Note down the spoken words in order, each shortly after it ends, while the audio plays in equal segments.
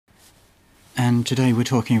and today we're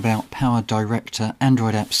talking about PowerDirector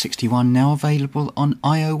Android App 61, now available on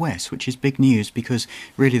iOS, which is big news because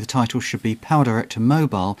really the title should be PowerDirector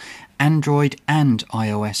Mobile Android and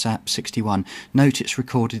iOS App 61. Note it's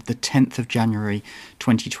recorded the 10th of January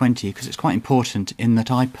 2020 because it's quite important in that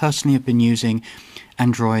I personally have been using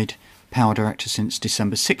Android PowerDirector since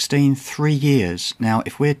December 16, 3 years. Now,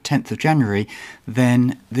 if we're 10th of January,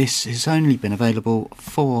 then this has only been available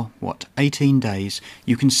for, 18 days.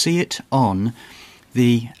 You can see it on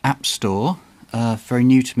the App Store. Very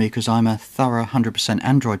new to me because I'm a thorough 100%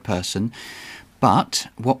 Android person. But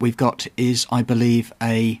what we've got is, I believe,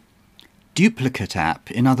 a duplicate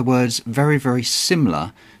app. In other words, very, very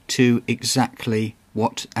similar to exactly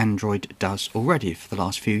what Android does already for the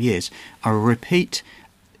last few years. I will repeat,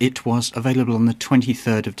 it was available on the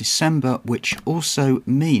 23rd of December, which also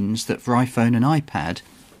means that for iPhone and iPad,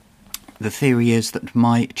 the theory is that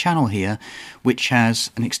my channel here, which has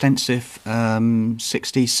an extensive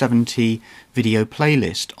 60-70 video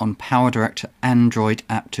playlist on PowerDirector Android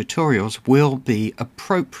app tutorials, will be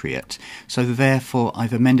appropriate. So therefore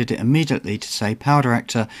I've amended it immediately to say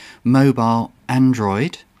PowerDirector Mobile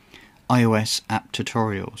Android iOS app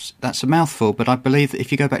tutorials. That's a mouthful, but I believe that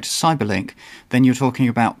if you go back to Cyberlink, then you're talking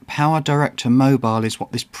about PowerDirector Mobile is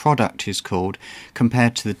what this product is called,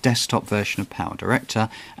 compared to the desktop version of PowerDirector,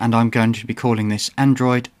 and I'm going to be calling this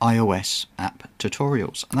Android iOS app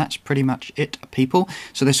tutorials. And that's pretty much it, people.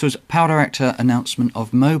 So this was PowerDirector announcement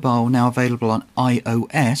of mobile, now available on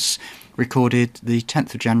iOS, recorded the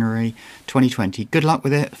 10th of January 2020. Good luck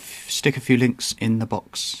with it. Stick a few links in the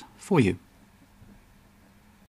box for you.